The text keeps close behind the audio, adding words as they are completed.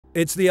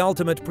It's the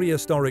ultimate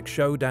prehistoric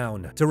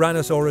showdown,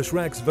 Tyrannosaurus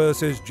Rex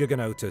versus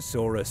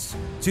Giganotosaurus.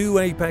 Two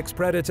apex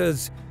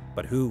predators,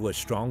 but who was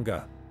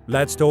stronger?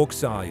 Let's talk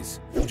size.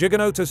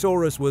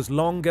 Giganotosaurus was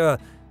longer,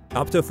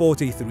 up to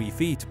 43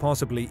 feet,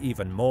 possibly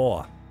even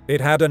more.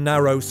 It had a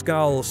narrow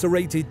skull,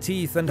 serrated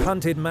teeth, and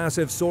hunted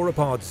massive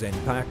sauropods in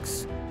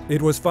packs.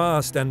 It was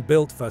fast and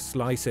built for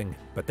slicing.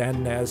 But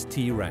then there's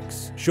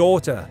T-Rex.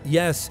 Shorter,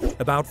 yes,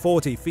 about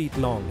 40 feet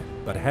long,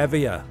 but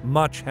heavier,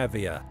 much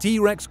heavier.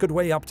 T-Rex could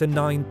weigh up to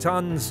 9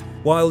 tons,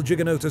 while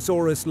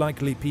Giganotosaurus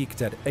likely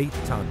peaked at 8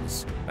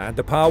 tons. And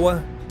the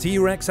power?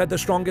 T-Rex had the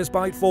strongest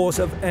bite force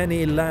of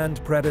any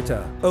land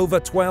predator, over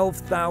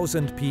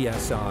 12,000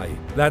 psi.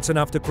 That's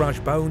enough to crush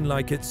bone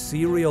like it's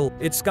cereal.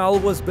 Its skull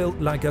was built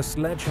like a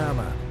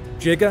sledgehammer.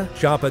 Giga,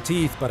 sharper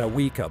teeth but a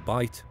weaker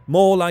bite.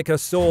 More like a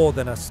saw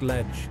than a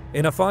sledge.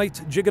 In a fight,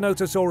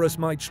 Giganotosaurus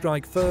might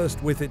strike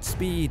first with its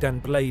speed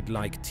and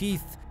blade-like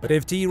teeth, but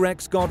if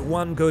T-Rex got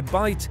one good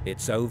bite,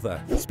 it's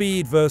over.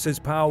 Speed versus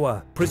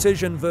power,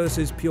 precision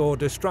versus pure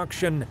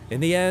destruction. In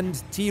the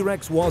end,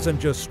 T-Rex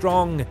wasn't just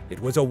strong, it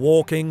was a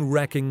walking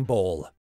wrecking ball.